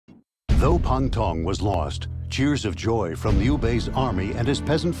Though Pangtong was lost, cheers of joy from Liu Bei's army and his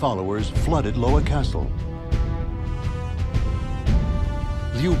peasant followers flooded Loa Castle.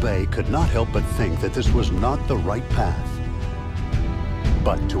 Liu Bei could not help but think that this was not the right path.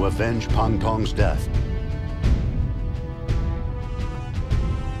 But to avenge Pangtong's death,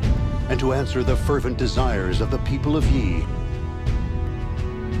 and to answer the fervent desires of the people of Yi,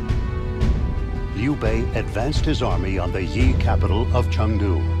 Liu Bei advanced his army on the Yi capital of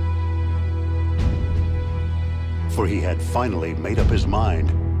Chengdu. For he had finally made up his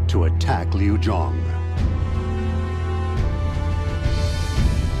mind to attack Liu Zhong.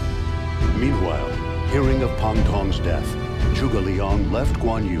 Meanwhile, hearing of Pangtong's death, Zhuge Liang left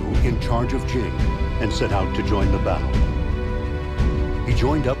Guan Yu in charge of Jing and set out to join the battle. He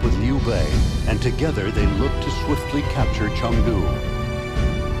joined up with Liu Bei, and together they looked to swiftly capture Chengdu.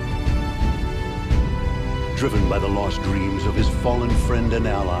 Driven by the lost dreams of his fallen friend and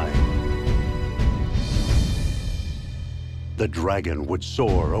ally, the dragon would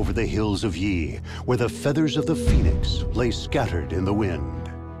soar over the hills of Yi, where the feathers of the phoenix lay scattered in the wind.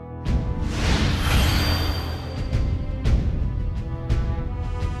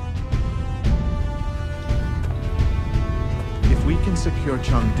 If we can secure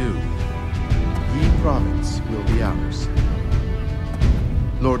Chengdu, Yi province will be ours.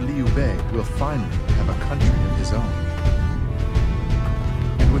 Lord Liu Bei will finally have a country of his own.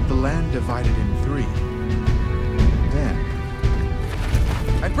 And with the land divided in three, then...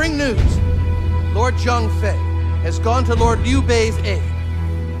 I bring news! Lord Zhang Fei has gone to Lord Liu Bei's aid.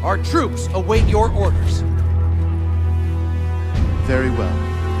 Our troops await your orders. Very well.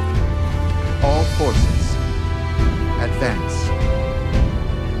 All forces, advance.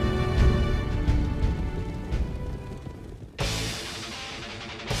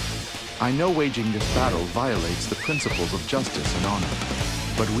 I know waging this battle violates the principles of justice and honor,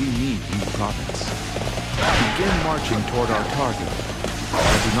 but we need Yi province. Begin marching toward our target. I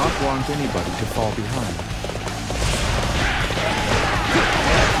do not want anybody to fall behind.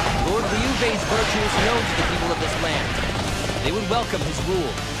 Lord Liu Bei's virtue is known to the people of this land. They would welcome his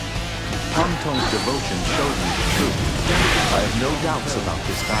rule. Pangtong's devotion showed me the truth. I have no doubts about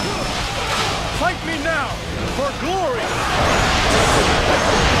this battle. Fight me now, for glory!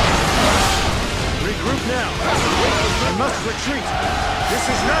 Regroup now. I must retreat. This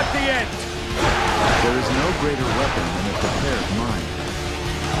is not the end. There is no greater weapon than a prepared mind.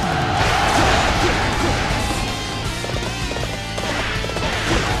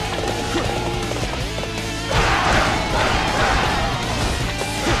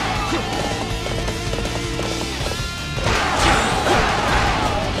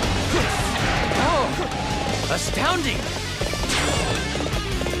 Oh, astounding!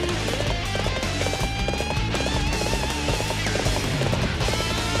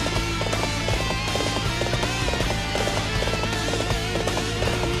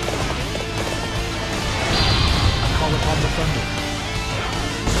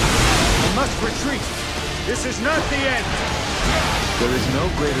 I must retreat. This is not the end. There is no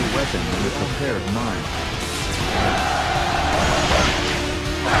greater weapon than a prepared mind.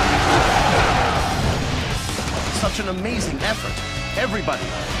 Such an amazing effort. Everybody,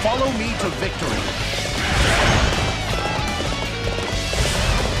 follow me to victory.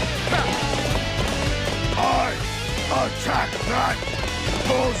 I attack that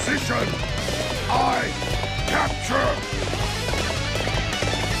position. I capture.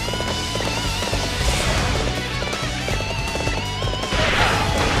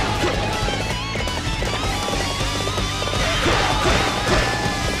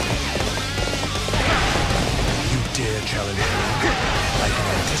 Challenge me. I can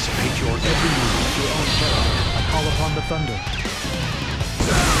anticipate your every move. Your own peril. I call upon the thunder.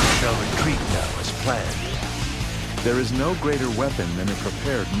 We shall retreat now as planned. There is no greater weapon than a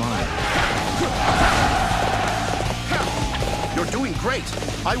prepared mind. You're doing great.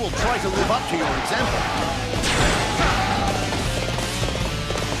 I will try to live up to your example.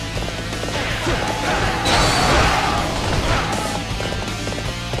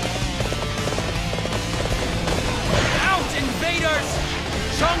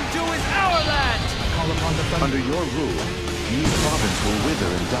 Chengdu is our land! Call upon the thunder. Under your rule, Yi province will wither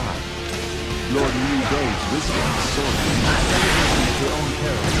and die. Lord Liu Bei's wisdom is sorely. At your own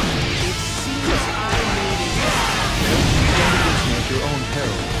peril. It seems I made it. At your own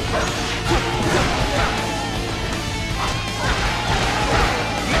peril.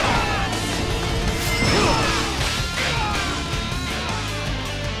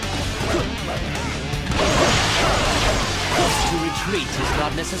 To retreat is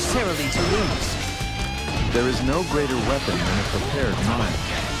not necessarily to lose. There is no greater weapon than a prepared mind.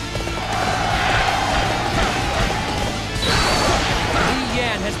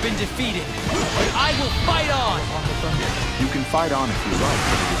 defeated, but I will fight on! You can fight on if you like,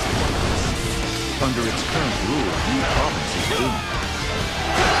 but it is pointless. Under its current rule, Yu province is doomed.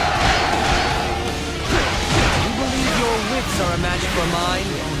 You believe your wits are a match for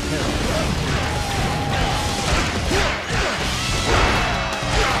mine?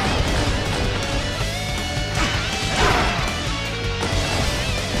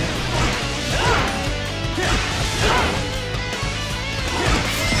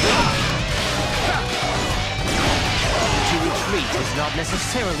 Is not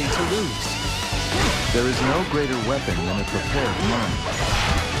necessarily to lose. There is no greater weapon than a prepared mind.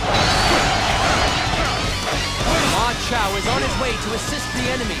 Ma Chao is on his way to assist the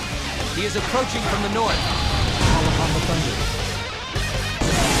enemy. He is approaching from the north. Call upon the thunder.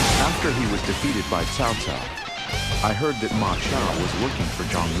 After he was defeated by Cao Cao, I heard that Ma Chao was working for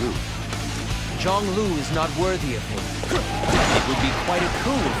Zhonglu. Zhonglu is not worthy of him. It would be quite a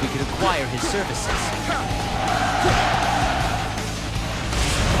coup if we could acquire his services.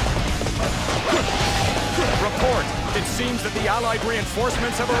 Report! It seems that the Allied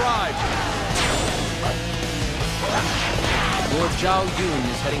reinforcements have arrived. Lord Zhao Yun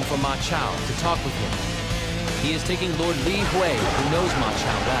is heading for Ma Chao to talk with him. He is taking Lord Li Hui, who knows Ma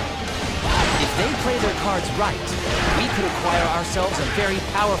Chao well. If they play their cards right, we could acquire ourselves a very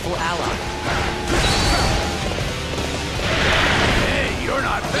powerful ally. Hey, you're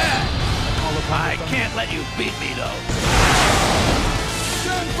not bad. I can't let you beat me, though.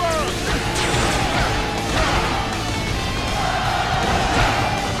 Stand firm!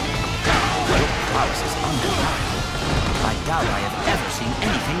 Prowess is undeniable. I doubt I have ever seen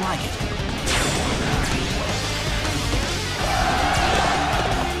anything like it.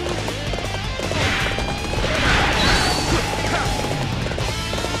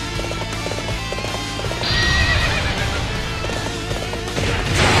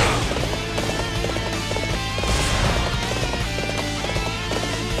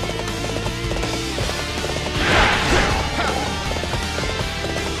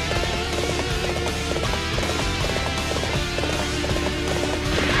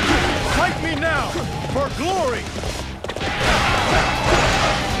 For glory!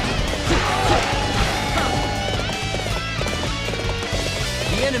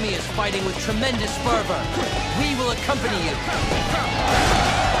 The enemy is fighting with tremendous fervor. We will accompany you.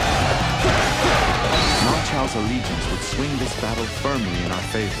 Ma Chao's allegiance would swing this battle firmly in our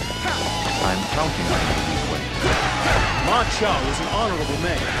favor. I am counting on you, Li Hui. Ma Chao is an honorable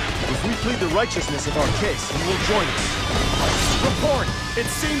man. If we plead the righteousness of our case, he will join us. Report! It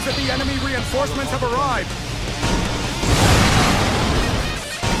seems that the enemy reinforcements have arrived.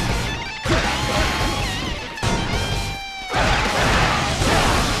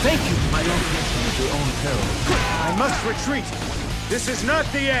 Thank you, my lord. At your own peril. I must retreat. This is not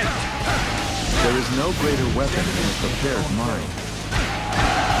the end. There is no greater weapon than a prepared mind.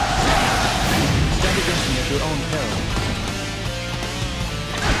 Stand against me at your own peril.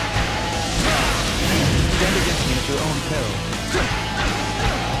 Stand against me at your own peril.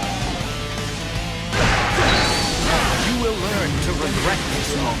 You will learn to regret this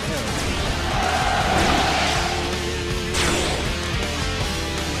moment.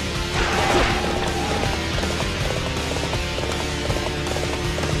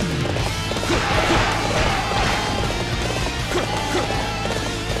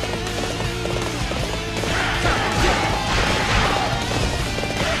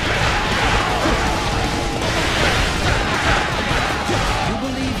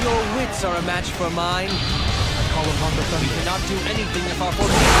 Are a match for mine. I call upon the thunder. We cannot do anything if our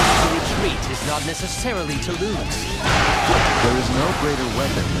formation to retreat is not necessarily to lose. There is no greater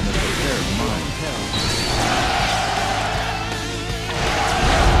weapon than a prepared mind.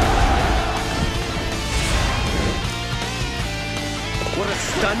 What a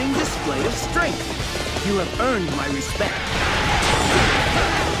stunning display of strength! You have earned my respect.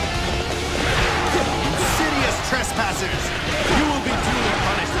 Insidious trespassers! You will be duly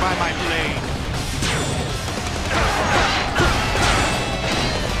punished by my blade!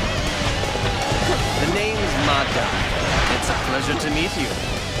 The name is Mada. It's a pleasure to meet you.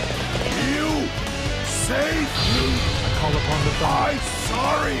 You saved me! I call upon the thunder. I'm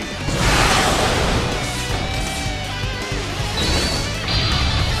sorry!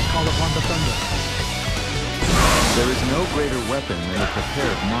 I call upon the thunder. There is no greater weapon than a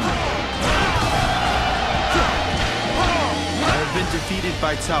prepared mind. I have been defeated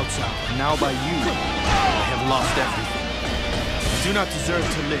by Cao Cao, and now by you. I have lost everything. I do not deserve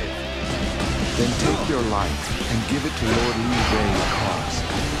to live. Then take your life and give it to Lord Li Hui's cause.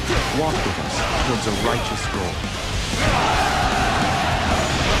 Walk with us towards a righteous goal.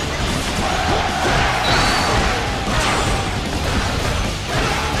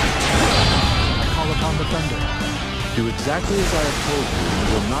 thunder. Do exactly as I have told you, and you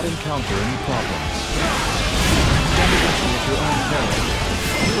will not encounter any problems. Stand against me at your own peril.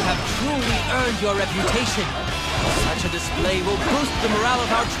 You have truly earned your reputation. Such a display will boost the morale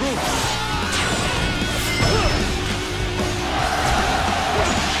of our troops.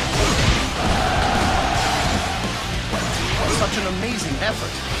 Such an amazing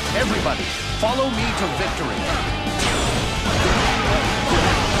effort. Everybody, follow me to victory.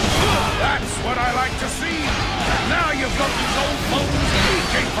 That's what I like to see! Now you've got these old bones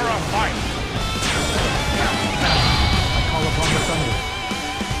aching for a fight! I call upon the thunder.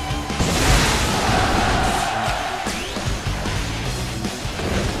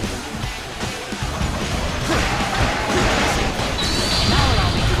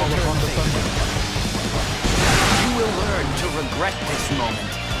 Call upon the thunder. You will learn to regret this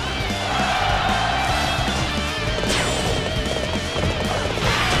moment.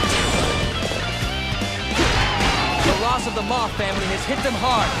 The loss of the Ma family has hit them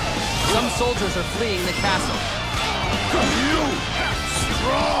hard. Some soldiers are fleeing the castle. You!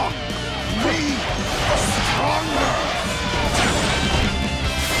 Strong! Me! Stronger!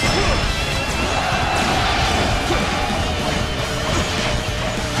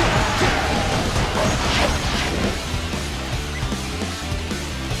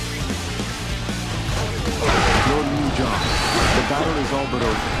 Lord Liu Zhang, the battle is all but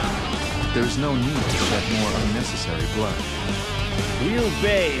over. There is no need to shed more unnecessary blood. Liu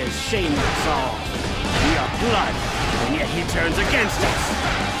Bei has shamed us all. We are blood, and yet he turns against us.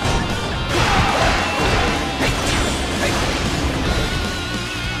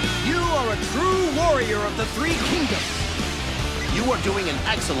 You are a true warrior of the Three Kingdoms. You are doing an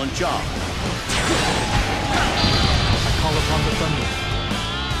excellent job. I call upon the thunder.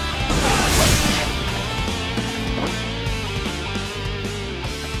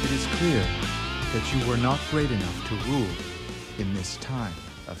 It is clear that you were not great enough to rule in this time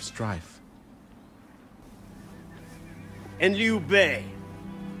of strife. And Liu Bei,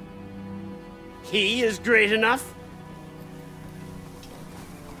 he is great enough?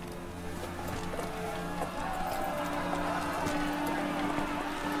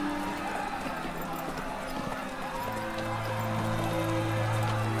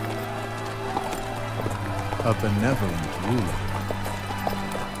 A benevolent ruler.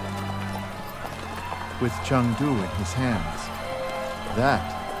 With Chengdu in his hands, that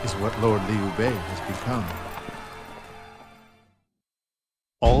is what Lord Liu Bei has become.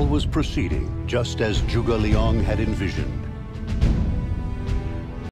 All was proceeding just as Zhuge Liang had envisioned.